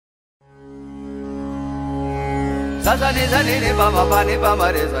sa sa ni pa ma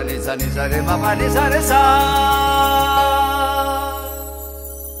re sa ni sa re ma pa ni sa re sa।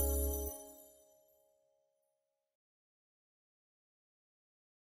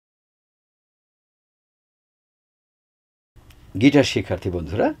 Guitar শিক্ষার্থী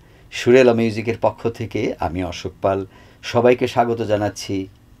বন্ধুরা, সুরেলা মিউজিকের পক্ষ থেকে আমি অশোক পাল সবাইকে স্বাগত জানাচ্ছি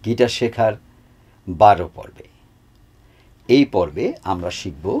গিটার শেখার 12 পর্বে। এই পর্বে আমরা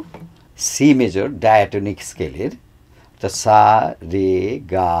শিখব সি মেজর ডায়াটনিক স্কেলের সা রে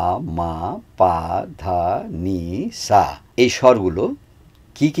গা মা পা ধা নি সা এই স্বরগুলো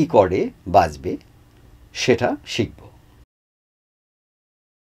কি কি কর্ডে বাজবে সেটা শিখব।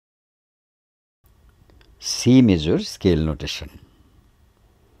 সি মেজর স্কেল নোটেশন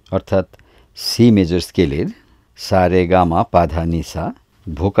অর্থাৎ সি মেজর স্কেলের সা রে গা মা পা ধা নি সা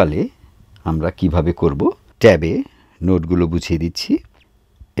ভোকালে আমরা কিভাবে করব ট্যাবে নোটগুলো বুঝিয়ে দিচ্ছি।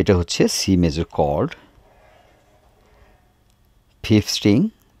 এটা হচ্ছে C major cord, 5th string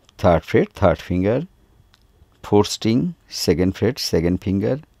 3rd freight 3rd finger, 4th string 2nd freight 2nd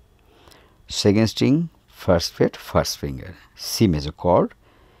finger, 2nd string 1st freight 1st finger, C major cord.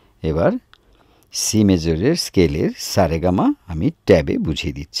 এবার সি মেজরের স্কেলের সারেগামা আমি ট্যাবে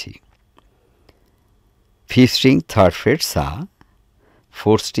বুঝিয়ে দিচ্ছি। 5th স্ট্রিং 3rd ফ্রেট সা,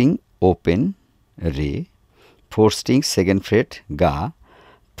 4th স্ট্রিং ওপেন রে, 4th string 2nd freight গা,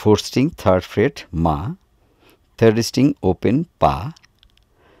 4th string 3rd freight মা, 3rd স্ট্রিং ওপেন পা,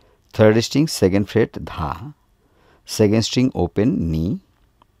 3rd স্ট্রিং 2nd ফ্রেট ধা, 2nd স্ট্রিং ওপেন নি,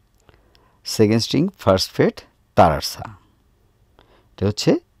 2nd স্ট্রিং 1st ফ্রেট তারার সা। এটা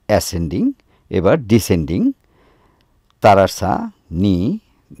হচ্ছে অ্যাসেন্ডিং। এবার ডিসেন্ডিং তারার সা নি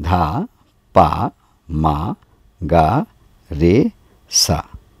ধা পা মা গা রে সা।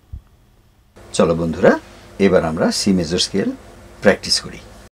 চলো বন্ধুরা, এবার আমরা সি মেজর স্কেল প্র্যাকটিস করি।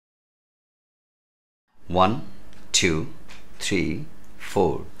 1 2 3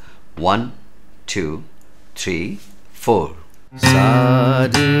 4 1 2 3 4 সা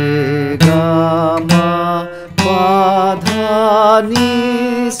রে গা মা পা ধা নি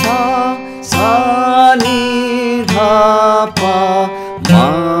সা সা নি ধা পা মা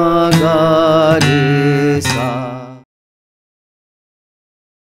গা রে সা।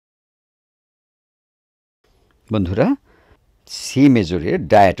 বন্ধুরা, সি মেজরের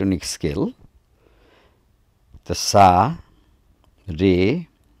ডায়াটনিক স্কেল তো সা রে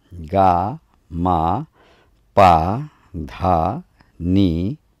গা মা পা ধা নি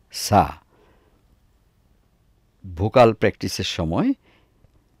সা। ভোকাল প্র্যাকটিসের সময়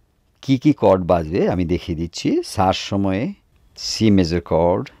কি কি কর্ড বাজবে আমি দেখিয়ে দিচ্ছি। সার সময়ে সি মেজর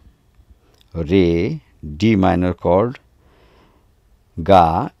কর্ড, রে ডি মাইনর কর্ড, গা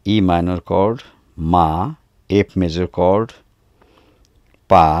ই মাইনর কর্ড, মা এফ মেজর কর্ড,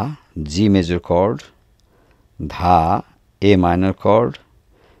 পা জি মেজর কর্ড, ধা এ মাইনর কর্ড,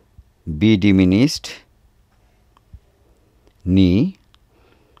 বি ডিমিনিস্ট, নি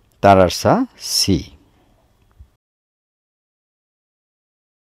তারার সা C.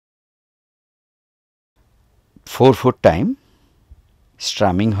 Four four time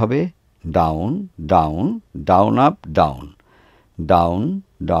strumming হবে down down down up down down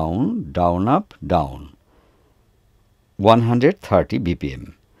down down up down 130 BPM।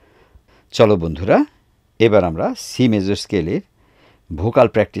 চলো বন্ধুরা, এবার আমরা সি মেজর স্কেলের ভোকাল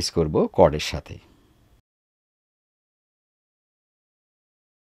প্র্যাকটিস করব কর্ডের সাথে।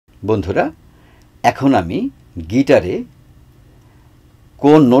 বন্ধুরা, এখন আমি গিটারে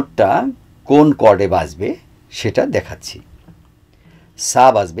কোন নোটটা কোন কর্ডে বাজবে সেটা দেখাচ্ছি। সা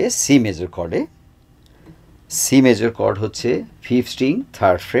বাজবে C major কর্ডে। C major cord হচ্ছে 5th string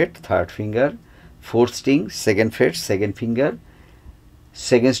 3rd freight 3rd finger, 4th string 2nd freight 2nd finger,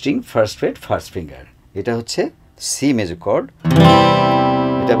 2nd string 1st freight 1st finger. এটা হচ্ছে সি মেজর কর্ড।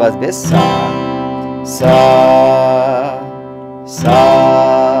 এটা বাজবে সা সা সা।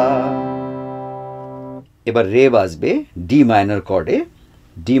 এবার রে বাজবে D minor কর্ডে।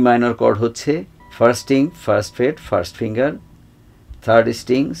 D minor cord হচ্ছে 1st string 1st freight 1st finger, 3rd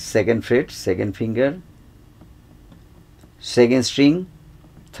string 2nd freight 2nd finger, 2nd string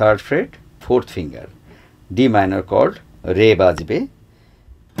 3rd freight 4th finger. D minor cord রে বাজবে।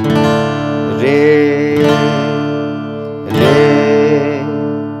 রে রে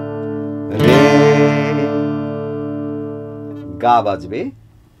রে। গা বাজবে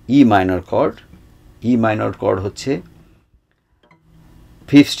E minor cord. E minor cord হচ্ছে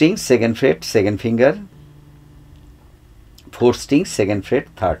 5th string 2nd freight 2nd finger, 4th string 2nd freight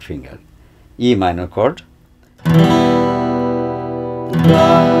 3rd finger. E minor cord.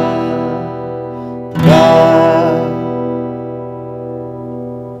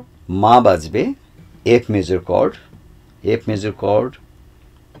 মা বাজবে F major cord. F major cord,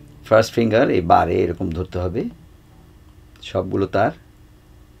 first finger এই বারে এরকম ধরতে হবে, সবগুলো তার।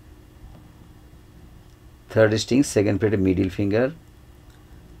 Third string second ফ্রেটে middle finger,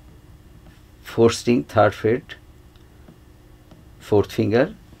 fourth string third freight fourth finger,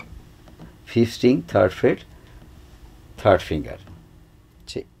 fifth string third freight third finger.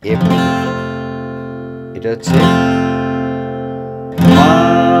 F এটা হচ্ছে মা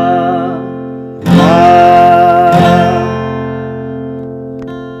মা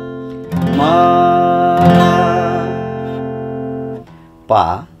মা, পা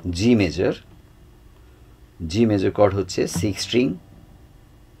জি মেজর, জি মেজর কর্ড হচ্ছে six string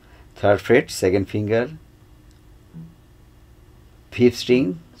third freight second finger, fifth string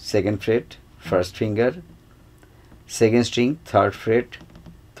second freight first finger, second string third freight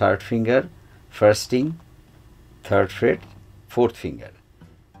third finger, first string third freight fourth finger.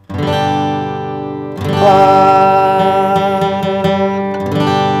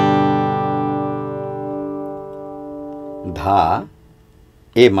 ধা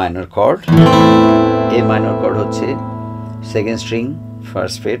এ minor cord, এ minor cord হচ্ছে second string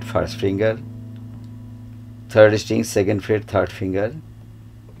first freight first finger, third string second freight third finger,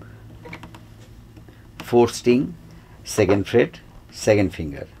 fourth string second freight second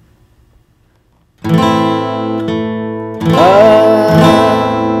finger.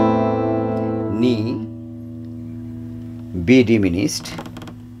 নি B ডিমিনিসড,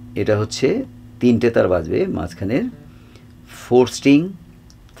 এটা হচ্ছে তিনটে তার বাজবে মাঝখানের, fourth string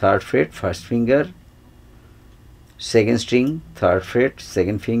third freight first finger, second string third freight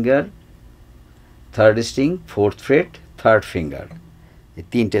second finger, third string fourth freight third finger, এই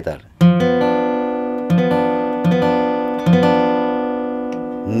তিনটে তার।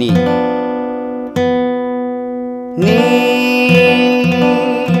 নি নি,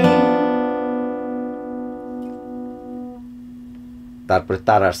 তারপরে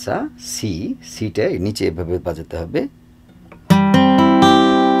তার আসা সি, সিটা নিচে এভাবে বাজাতে হবে।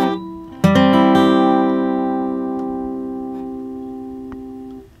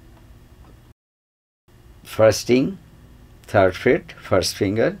 First string third freight first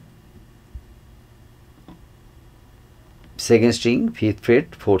finger, second string fifth freight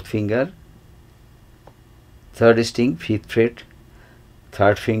fourth finger, third string fifth freight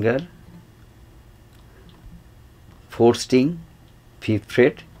third finger, fourth string fifth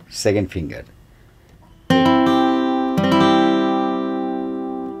freight second finger.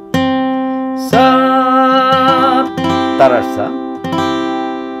 সা তার সা,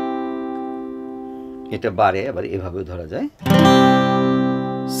 এটা বারে আবার এভাবেও ধরা যায়।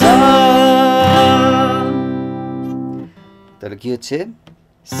 সা, তাহলে কি হচ্ছে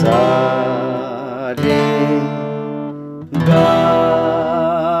সা রে গা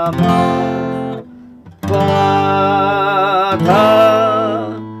মা পা ধা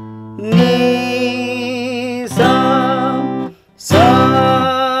নি সা, সা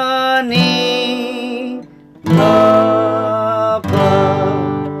নি ধা পা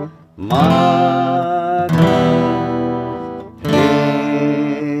মা ধা রে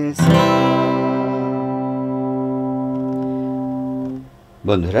সা।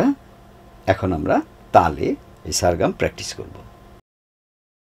 বন্ধুরা, এখন আমরা তালে এই সারগাম প্র্যাকটিস করব।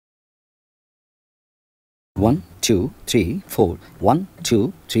 1 2 3 4 1 2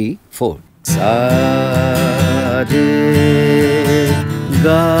 3 4 সা রে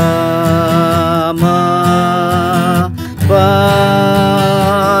গা মা পা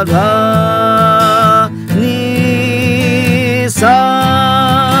ধা নি সা,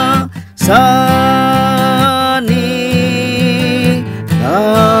 সা নি ধা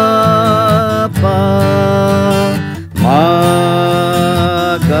পা মা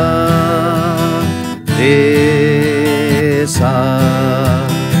গা রে সা,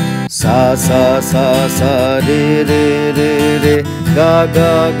 সা সা সা সা রে রে রে রে গা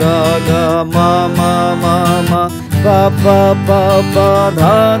গা গা গা মা মা মা মা পা পা পা পা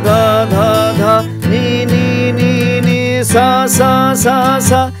ধা ধা ধা ধা নি নি নি নি সা সা সা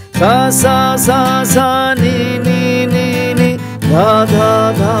সা সা সা সা সা নি নি নি নি ধা ধা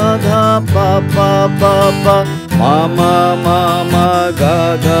ধা ধা পা পা পা পা মা মা মা মা গা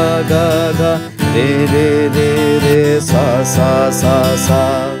গা গা গা রে রে রে রে সা সা সা সা।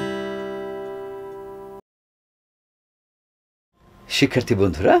 শিক্ষার্থী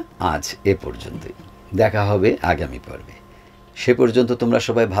বন্ধুরা, আজ এ পর্যন্তই। দেখা হবে আগামী পর্বে। সে পর্যন্ত তোমরা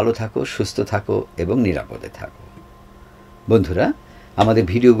সবাই ভালো থাকো, সুস্থ থাকো এবং নিরাপদে থাকো। বন্ধুরা, আমাদের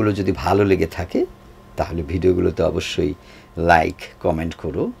ভিডিওগুলো যদি ভালো লেগে থাকে তাহলে ভিডিওগুলোতে অবশ্যই লাইক কমেন্ট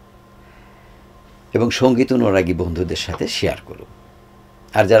করো এবং সঙ্গীত অনুরাগী বন্ধুদের সাথে শেয়ার করো।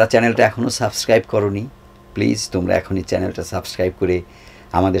 আর যারা চ্যানেলটা এখনও সাবস্ক্রাইব করোনি প্লিজ তোমরা এখনই চ্যানেলটা সাবস্ক্রাইব করে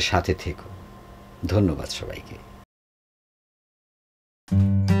আমাদের সাথে থেকো। ধন্যবাদ সবাইকে।